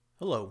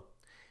Hello,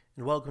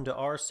 and welcome to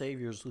Our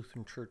Savior's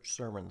Lutheran Church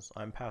Sermons.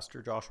 I'm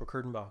Pastor Joshua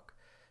Kurdenbach.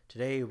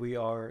 Today we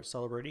are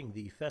celebrating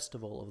the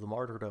festival of the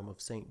Martyrdom of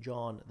St.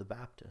 John the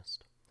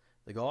Baptist.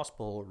 The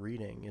Gospel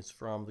reading is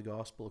from the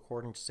Gospel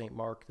according to St.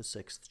 Mark, the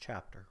 6th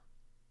chapter.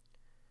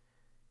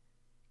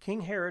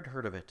 King Herod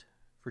heard of it,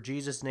 for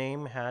Jesus'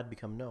 name had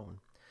become known.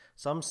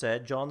 Some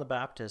said, John the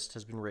Baptist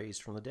has been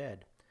raised from the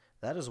dead.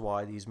 That is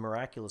why these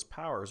miraculous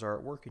powers are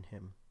at work in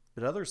him.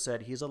 But others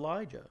said he is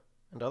Elijah,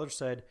 and others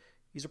said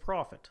he's a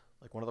prophet,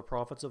 like one of the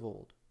prophets of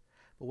old.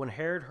 But when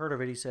Herod heard of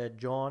it, he said,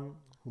 John,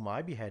 whom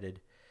I beheaded,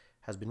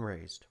 has been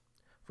raised.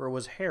 For it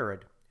was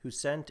Herod who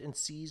sent and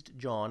seized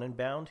John and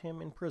bound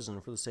him in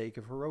prison for the sake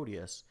of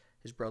Herodias,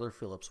 his brother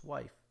Philip's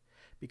wife,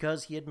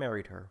 because he had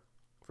married her.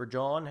 For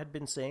John had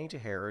been saying to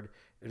Herod,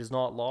 It is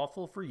not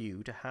lawful for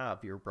you to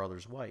have your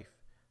brother's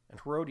wife. And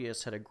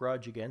Herodias had a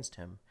grudge against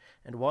him,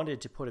 and wanted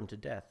to put him to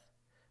death.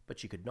 But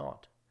she could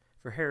not.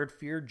 For Herod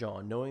feared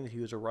John, knowing that he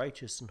was a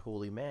righteous and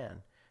holy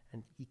man,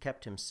 and he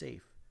kept him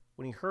safe.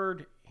 When he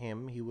heard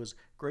him, he was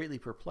greatly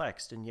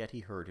perplexed, and yet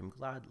he heard him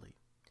gladly.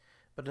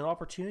 But an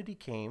opportunity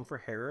came for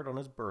Herod on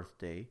his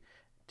birthday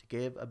to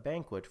give a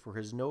banquet for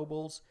his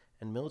nobles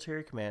and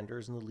military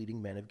commanders and the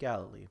leading men of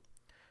Galilee.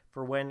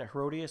 For when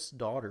Herodias'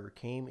 daughter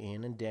came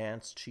in and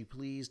danced, she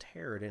pleased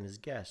Herod and his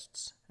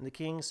guests. And the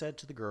king said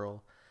to the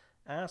girl,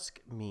 Ask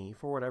me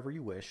for whatever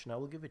you wish, and I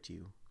will give it to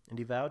you. And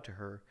he vowed to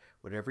her,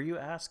 Whatever you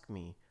ask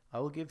me, I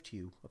will give to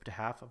you, up to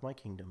half of my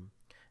kingdom.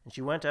 And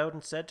she went out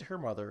and said to her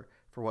mother,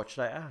 For what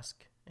should I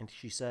ask? And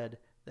she said,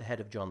 The head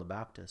of John the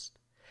Baptist.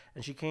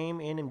 And she came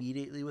in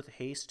immediately with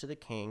haste to the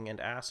king, and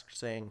asked,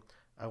 saying,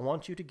 I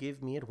want you to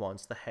give me at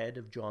once the head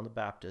of John the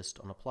Baptist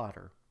on a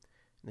platter.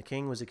 And the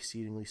king was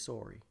exceedingly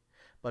sorry.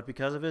 But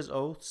because of his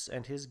oaths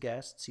and his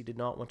guests, he did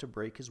not want to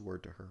break his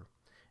word to her.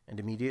 And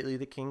immediately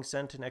the king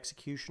sent an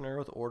executioner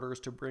with orders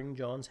to bring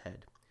John's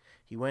head.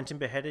 He went and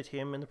beheaded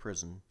him in the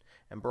prison,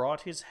 and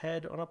brought his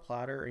head on a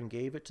platter and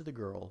gave it to the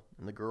girl,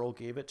 and the girl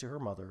gave it to her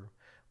mother.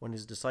 When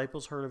his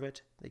disciples heard of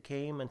it, they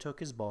came and took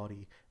his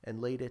body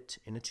and laid it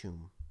in a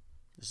tomb.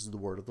 This is the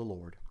word of the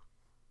Lord.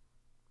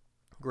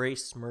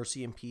 Grace,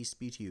 mercy, and peace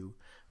be to you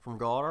from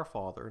God our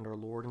Father and our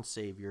Lord and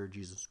Savior,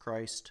 Jesus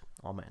Christ.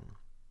 Amen.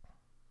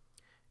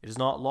 It is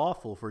not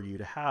lawful for you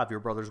to have your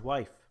brother's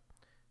wife.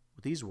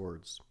 With these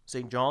words,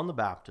 St. John the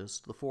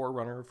Baptist, the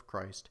forerunner of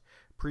Christ,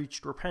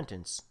 preached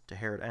repentance to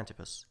Herod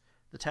Antipas,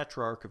 the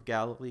tetrarch of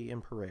Galilee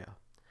and Perea.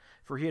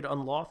 For he had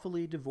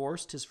unlawfully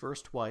divorced his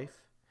first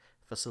wife,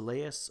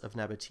 Phasaelus of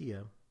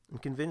Nabatea, and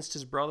convinced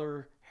his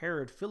brother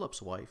Herod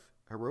Philip's wife,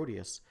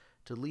 Herodias,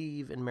 to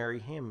leave and marry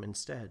him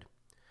instead.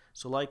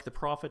 So like the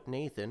prophet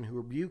Nathan, who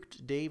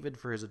rebuked David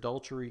for his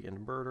adultery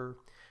and murder,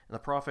 and the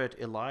prophet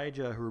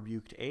Elijah, who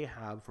rebuked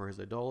Ahab for his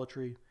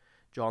idolatry,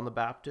 John the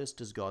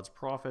Baptist, as God's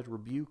prophet,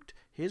 rebuked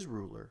his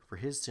ruler for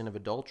his sin of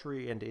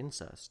adultery and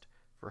incest,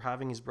 for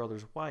having his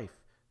brother's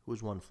wife, who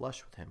was one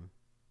flesh with him.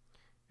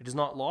 It is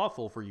not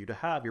lawful for you to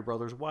have your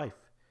brother's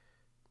wife.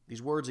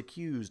 These words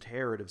accused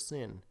Herod of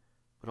sin,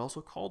 but also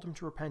called him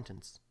to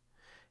repentance.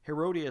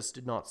 Herodias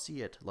did not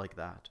see it like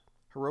that.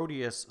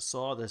 Herodias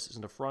saw this as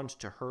an affront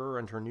to her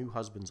and her new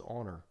husband's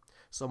honor.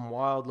 Some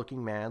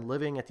wild-looking man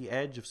living at the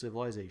edge of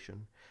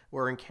civilization,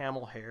 wearing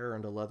camel hair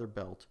and a leather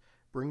belt,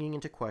 bringing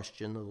into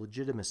question the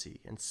legitimacy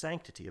and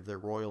sanctity of their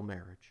royal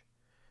marriage.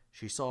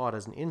 She saw it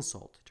as an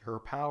insult to her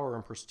power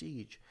and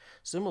prestige,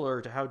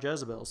 similar to how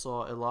Jezebel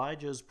saw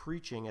Elijah's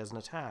preaching as an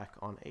attack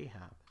on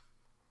Ahab.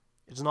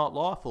 It is not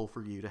lawful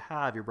for you to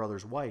have your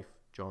brother's wife,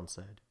 John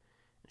said,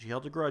 and she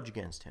held a grudge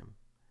against him.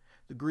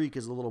 The Greek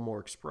is a little more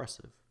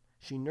expressive.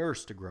 She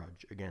nursed a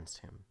grudge against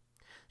him.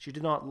 She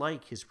did not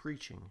like his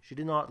preaching. She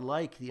did not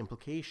like the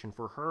implication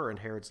for her and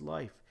Herod's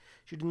life.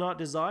 She did not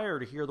desire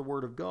to hear the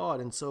word of God,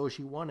 and so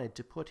she wanted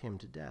to put him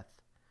to death.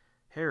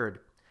 Herod,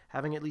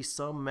 having at least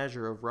some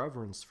measure of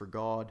reverence for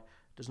God,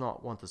 does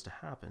not want this to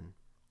happen.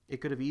 It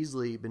could have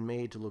easily been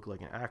made to look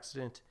like an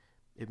accident.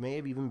 It may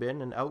have even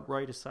been an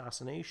outright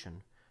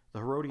assassination. The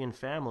Herodian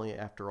family,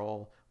 after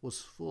all, was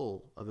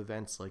full of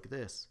events like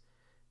this.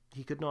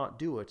 He could not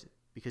do it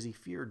because he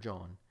feared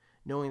John,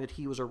 knowing that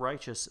he was a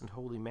righteous and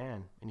holy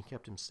man, and he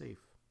kept him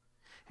safe.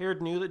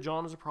 Herod knew that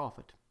John was a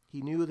prophet.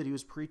 He knew that he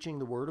was preaching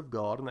the word of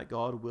God and that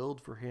God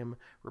willed for him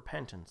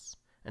repentance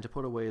and to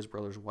put away his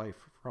brother's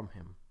wife from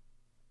him.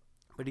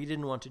 But he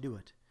didn't want to do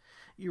it.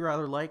 He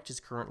rather liked his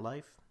current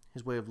life,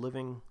 his way of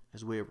living,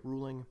 his way of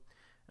ruling,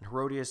 and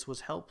Herodias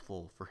was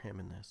helpful for him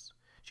in this.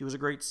 She was a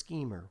great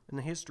schemer, and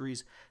the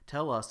histories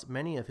tell us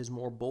many of his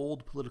more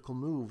bold political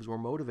moves were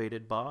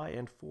motivated by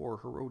and for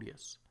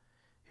Herodias.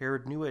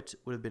 Herod knew it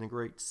would have been a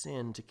great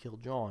sin to kill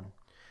John,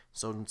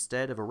 so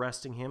instead of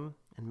arresting him,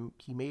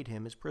 he made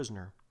him his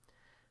prisoner.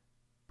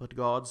 But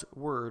God's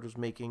word was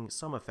making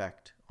some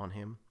effect on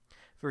him,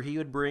 for he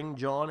would bring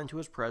John into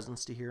his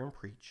presence to hear him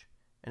preach,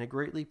 and it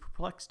greatly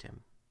perplexed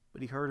him,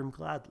 but he heard him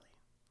gladly.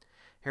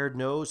 Herod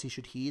knows he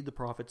should heed the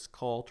prophet's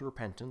call to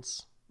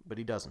repentance, but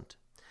he doesn't.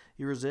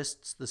 He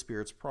resists the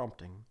Spirit's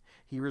prompting.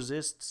 He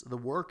resists the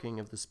working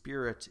of the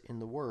Spirit in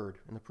the word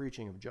and the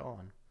preaching of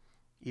John,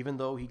 even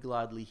though he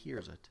gladly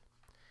hears it.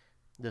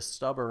 This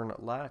stubborn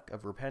lack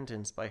of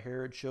repentance by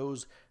Herod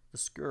shows the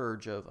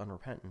scourge of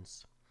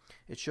unrepentance.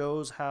 It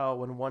shows how,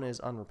 when one is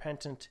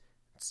unrepentant,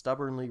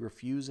 stubbornly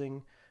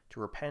refusing to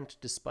repent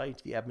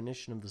despite the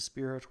admonition of the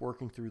Spirit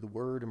working through the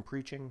word and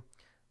preaching,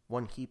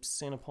 one heaps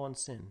sin upon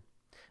sin.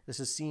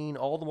 This is seen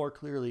all the more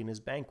clearly in his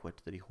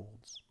banquet that he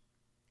holds.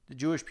 The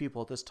Jewish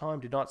people at this time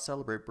did not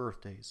celebrate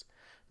birthdays.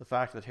 The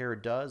fact that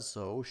Herod does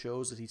so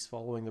shows that he's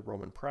following the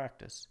Roman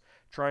practice,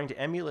 trying to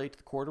emulate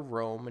the court of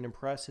Rome and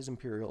impress his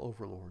imperial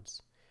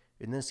overlords.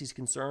 In this, he's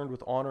concerned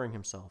with honoring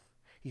himself.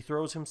 He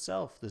throws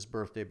himself this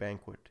birthday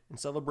banquet in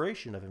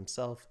celebration of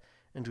himself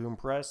and to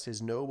impress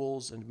his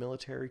nobles and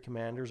military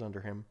commanders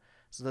under him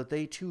so that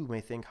they too may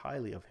think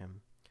highly of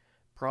him.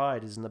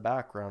 Pride is in the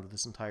background of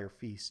this entire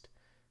feast,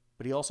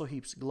 but he also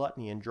heaps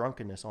gluttony and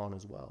drunkenness on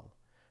as well.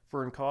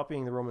 For in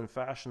copying the Roman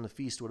fashion, the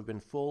feast would have been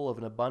full of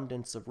an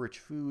abundance of rich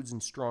foods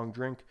and strong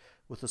drink,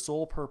 with the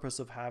sole purpose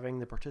of having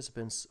the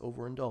participants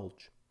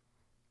overindulge.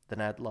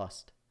 Then add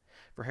lust.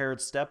 For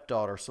Herod's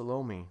stepdaughter,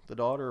 Salome, the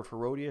daughter of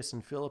Herodias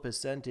and Philip, is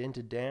sent in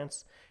to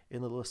dance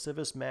in the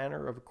lascivious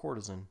manner of a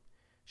courtesan.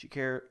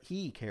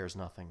 He cares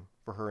nothing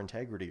for her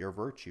integrity or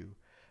virtue,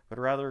 but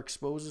rather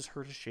exposes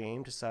her to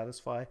shame to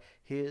satisfy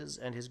his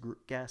and his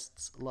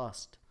guests'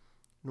 lust.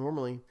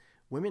 Normally,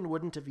 women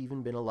wouldn't have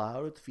even been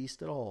allowed at the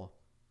feast at all.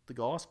 The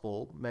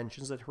Gospel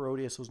mentions that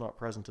Herodias was not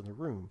present in the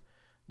room.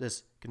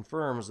 This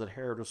confirms that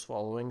Herod was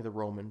following the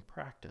Roman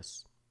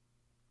practice.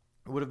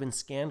 It would have been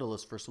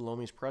scandalous for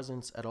Salome's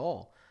presence at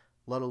all,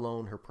 let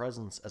alone her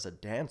presence as a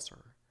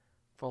dancer.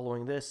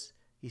 Following this,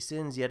 he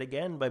sins yet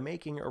again by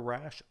making a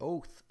rash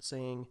oath,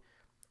 saying,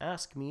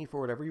 "Ask me for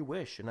whatever you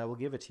wish, and I will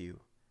give it to you.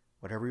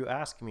 Whatever you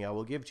ask me, I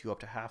will give to you up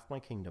to half my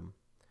kingdom."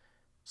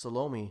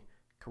 Salome,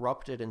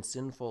 corrupted and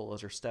sinful as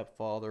her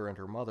stepfather and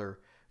her mother,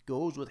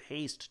 goes with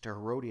haste to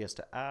Herodias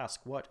to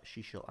ask what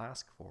she shall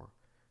ask for.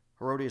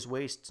 Herodias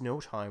wastes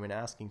no time in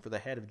asking for the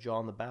head of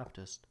John the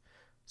Baptist.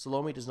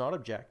 Salome does not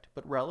object,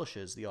 but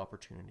relishes the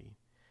opportunity,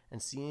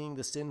 and seeing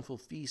the sinful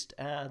feast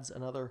adds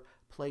another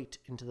plate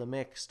into the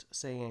mix,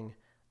 saying,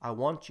 "I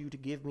want you to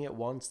give me at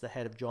once the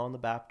head of John the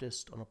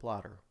Baptist on a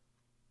platter."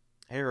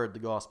 Herod, the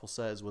Gospel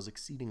says, was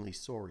exceedingly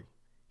sorry.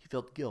 He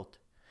felt guilt.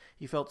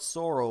 He felt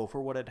sorrow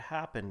for what had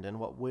happened and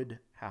what would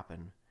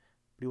happen,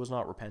 but he was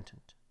not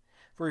repentant.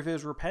 For if he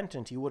was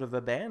repentant, he would have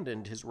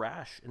abandoned his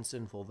rash and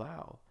sinful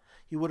vow.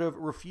 He would have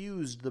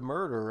refused the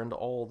murder and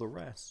all the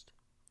rest.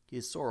 He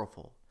is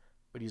sorrowful,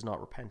 but he is not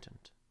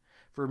repentant.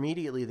 For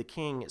immediately the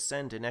king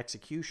sent an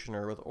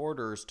executioner with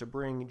orders to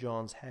bring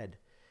John's head.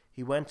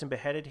 He went and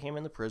beheaded him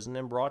in the prison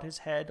and brought his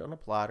head on a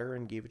platter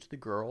and gave it to the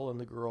girl, and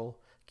the girl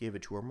gave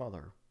it to her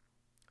mother.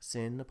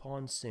 Sin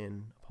upon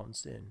sin upon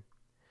sin.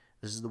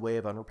 This is the way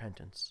of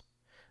unrepentance.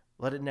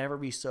 Let it never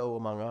be so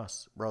among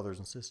us, brothers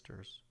and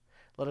sisters.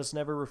 Let us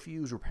never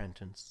refuse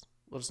repentance.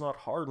 Let us not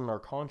harden our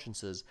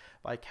consciences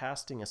by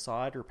casting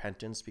aside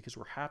repentance because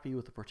we're happy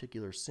with a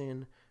particular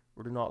sin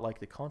or do not like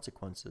the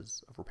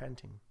consequences of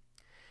repenting.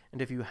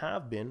 And if you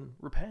have been,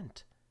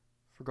 repent,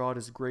 for God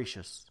is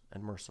gracious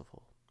and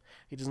merciful.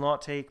 He does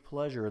not take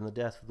pleasure in the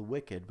death of the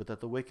wicked, but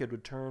that the wicked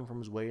would turn from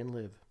his way and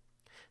live.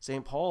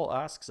 St. Paul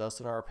asks us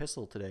in our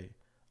epistle today,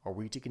 are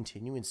we to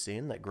continue in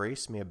sin that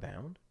grace may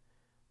abound?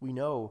 We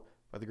know,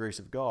 by the grace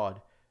of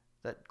God,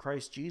 that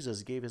Christ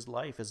Jesus gave his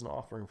life as an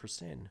offering for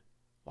sin.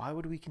 Why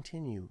would we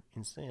continue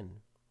in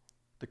sin?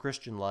 The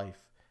Christian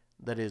life,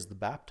 that is, the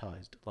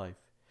baptized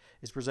life,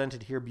 is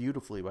presented here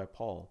beautifully by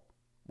Paul.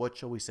 What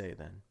shall we say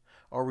then?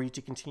 Are we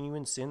to continue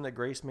in sin that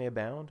grace may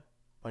abound?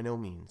 By no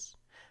means.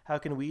 How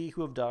can we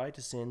who have died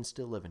to sin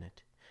still live in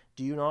it?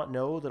 Do you not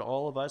know that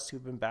all of us who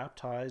have been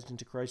baptized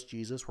into Christ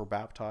Jesus were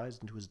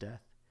baptized into his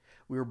death?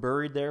 We were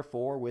buried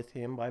therefore with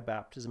him by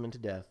baptism into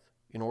death,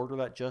 in order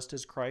that just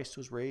as Christ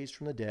was raised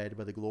from the dead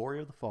by the glory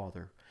of the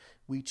Father,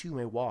 we too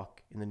may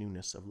walk in the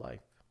newness of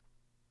life.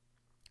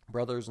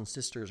 Brothers and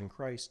sisters in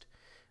Christ,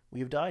 we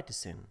have died to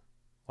sin.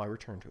 Why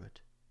return to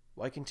it?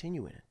 Why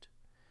continue in it?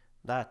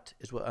 That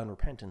is what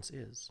unrepentance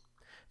is.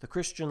 The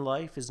Christian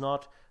life is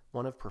not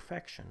one of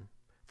perfection,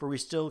 for we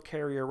still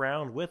carry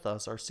around with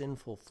us our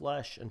sinful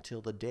flesh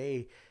until the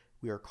day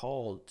we are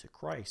called to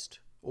Christ,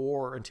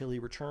 or until he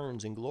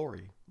returns in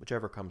glory,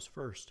 whichever comes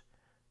first.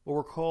 But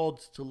we're called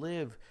to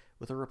live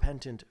with a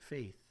repentant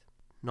faith,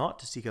 not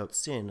to seek out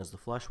sin as the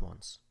flesh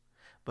wants,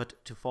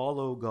 but to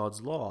follow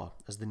God's law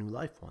as the new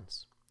life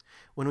wants.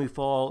 When we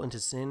fall into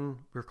sin,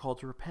 we're called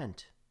to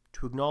repent,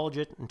 to acknowledge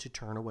it and to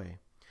turn away,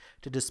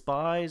 to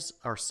despise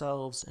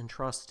ourselves and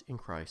trust in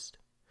Christ.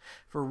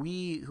 For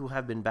we who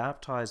have been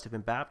baptized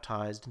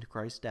into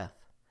Christ's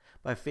death.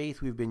 By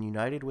faith we've been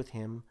united with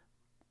him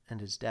and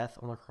his death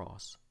on the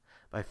cross.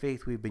 By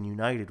faith we've been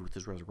united with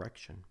his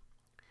resurrection.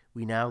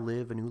 We now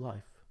live a new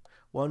life,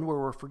 one where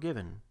we're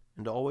forgiven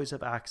and always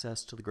have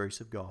access to the grace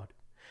of God,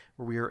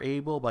 where we are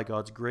able by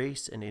God's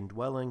grace and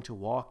indwelling to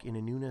walk in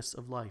a newness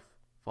of life,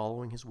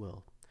 following his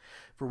will.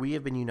 For we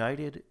have been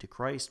united to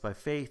Christ by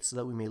faith so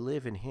that we may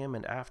live in him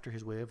and after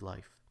his way of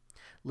life,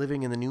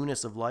 living in the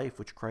newness of life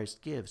which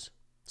Christ gives,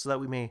 so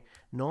that we may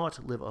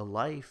not live a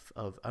life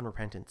of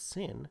unrepentant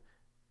sin,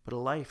 but a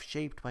life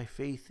shaped by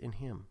faith in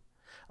him,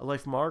 a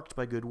life marked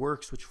by good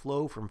works which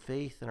flow from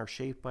faith and are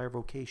shaped by our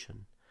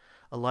vocation,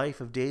 a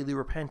life of daily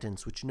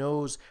repentance which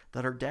knows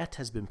that our debt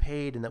has been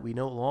paid and that we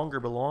no longer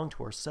belong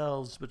to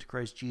ourselves but to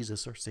Christ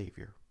Jesus our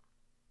Savior.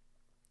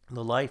 And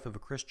the life of a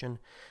Christian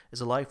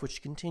is a life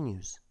which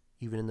continues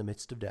even in the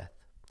midst of death.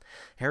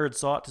 Herod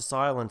sought to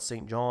silence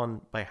St.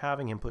 John by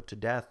having him put to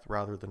death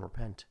rather than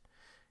repent.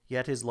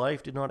 Yet his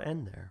life did not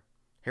end there.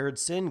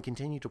 Herod's sin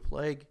continued to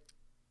plague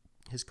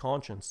his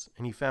conscience,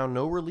 and he found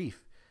no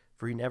relief,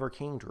 for he never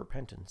came to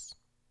repentance.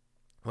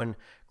 When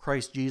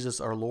Christ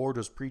Jesus our Lord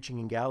was preaching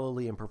in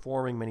Galilee and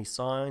performing many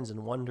signs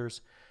and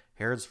wonders,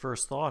 Herod's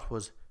first thought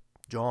was,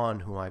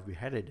 "John, whom I have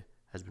beheaded,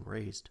 has been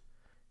raised."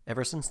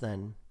 Ever since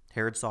then,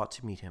 Herod sought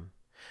to meet him,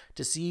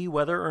 to see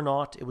whether or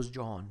not it was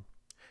John.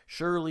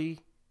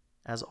 Surely,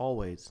 as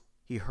always,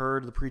 he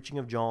heard the preaching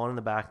of John in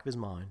the back of his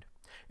mind.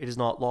 "It is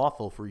not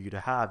lawful for you to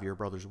have your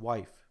brother's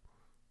wife."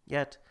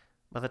 Yet,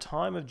 by the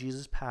time of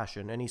Jesus'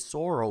 passion, any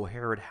sorrow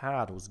Herod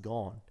had was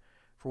gone.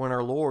 For when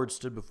our Lord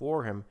stood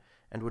before him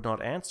and would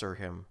not answer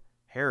him,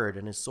 Herod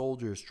and his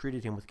soldiers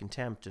treated him with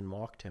contempt and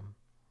mocked him.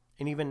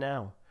 And even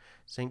now,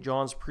 St.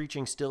 John's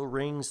preaching still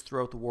rings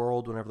throughout the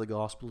world whenever the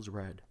gospel is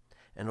read,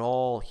 and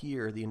all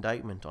hear the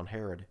indictment on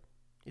Herod.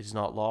 "It is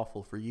not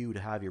lawful for you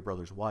to have your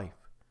brother's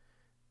wife."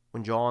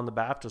 When John the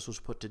Baptist was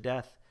put to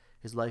death,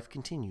 his life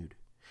continued.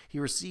 He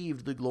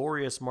received the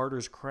glorious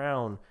martyr's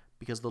crown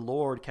because the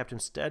Lord kept him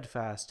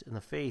steadfast in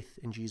the faith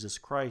in Jesus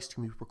Christ,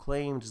 whom he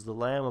proclaimed as the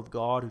Lamb of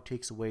God who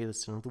takes away the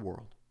sin of the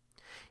world.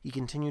 He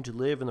continued to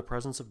live in the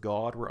presence of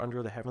God, where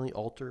under the heavenly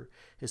altar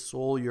his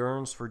soul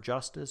yearns for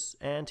justice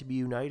and to be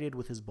united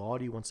with his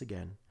body once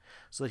again,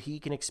 so that he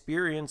can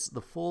experience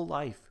the full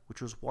life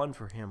which was won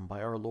for him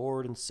by our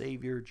Lord and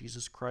Savior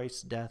Jesus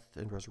Christ's death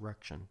and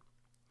resurrection.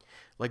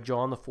 Like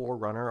John the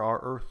Forerunner, our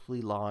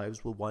earthly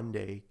lives will one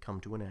day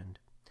come to an end.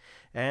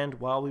 And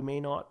while we may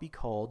not be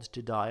called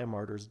to die a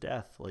martyr's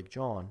death like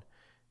John,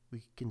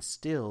 we can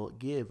still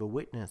give a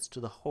witness to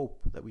the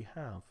hope that we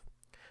have.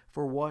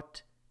 For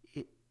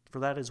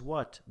that is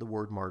what the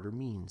word martyr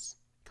means.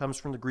 It comes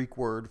from the Greek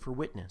word for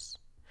witness.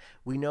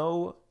 We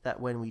know that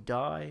when we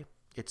die,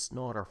 it's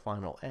not our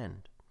final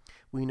end.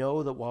 We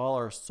know that while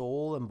our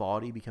soul and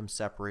body become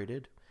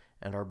separated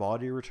and our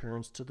body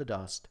returns to the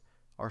dust,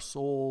 our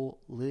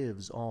soul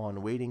lives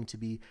on, waiting to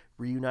be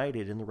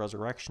reunited in the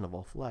resurrection of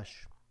all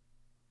flesh.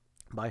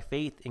 By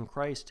faith in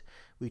Christ,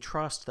 we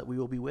trust that we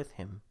will be with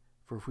him,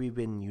 for if we've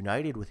been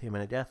united with him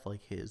in a death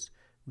like his,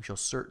 we shall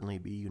certainly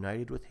be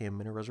united with him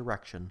in a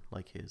resurrection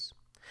like his.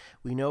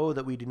 We know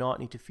that we do not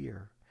need to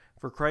fear,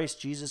 for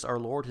Christ Jesus our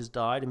Lord has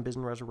died and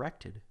been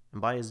resurrected, and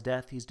by his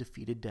death he has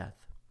defeated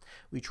death.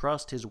 We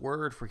trust his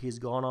word, for he has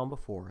gone on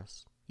before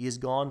us. He has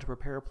gone to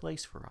prepare a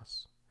place for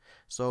us.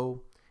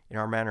 So, in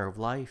our manner of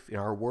life, in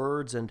our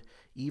words, and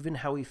even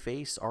how we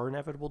face our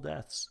inevitable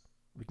deaths,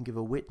 we can give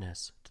a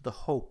witness to the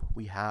hope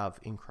we have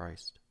in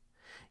Christ.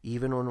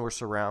 Even when we're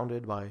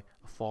surrounded by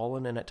a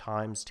fallen and at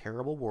times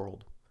terrible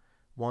world,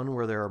 one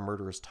where there are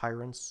murderous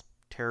tyrants,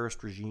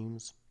 terrorist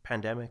regimes,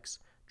 pandemics,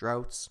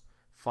 droughts,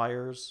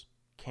 fires,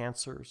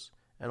 cancers,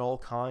 and all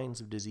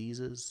kinds of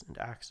diseases and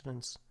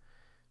accidents,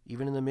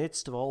 even in the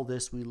midst of all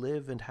this, we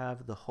live and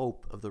have the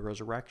hope of the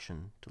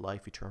resurrection to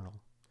life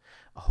eternal,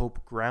 a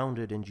hope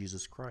grounded in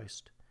Jesus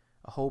Christ,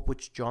 a hope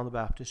which John the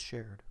Baptist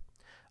shared,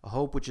 a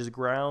hope which is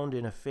grounded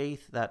in a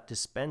faith that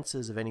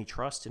dispenses of any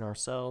trust in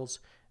ourselves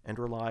and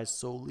relies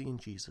solely in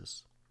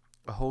Jesus,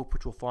 a hope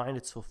which will find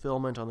its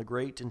fulfillment on the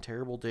great and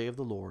terrible day of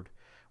the Lord,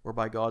 where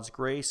by God's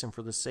grace and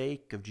for the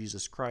sake of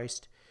Jesus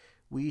Christ,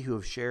 we who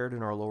have shared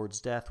in our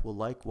Lord's death will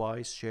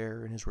likewise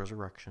share in his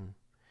resurrection.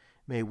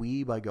 May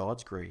we, by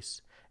God's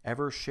grace,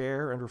 ever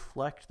share and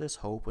reflect this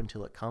hope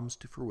until it comes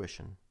to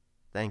fruition.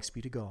 Thanks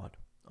be to God.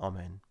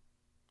 Amen.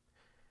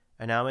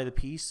 And now may the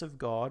peace of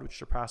God, which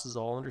surpasses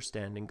all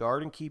understanding,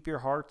 guard and keep your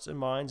hearts and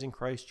minds in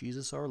Christ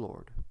Jesus our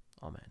Lord.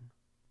 Amen.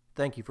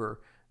 Thank you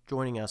for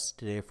joining us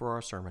today for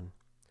our sermon.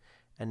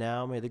 And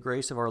now may the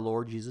grace of our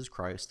Lord Jesus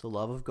Christ, the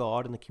love of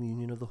God, and the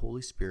communion of the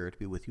Holy Spirit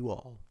be with you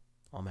all.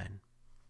 Amen.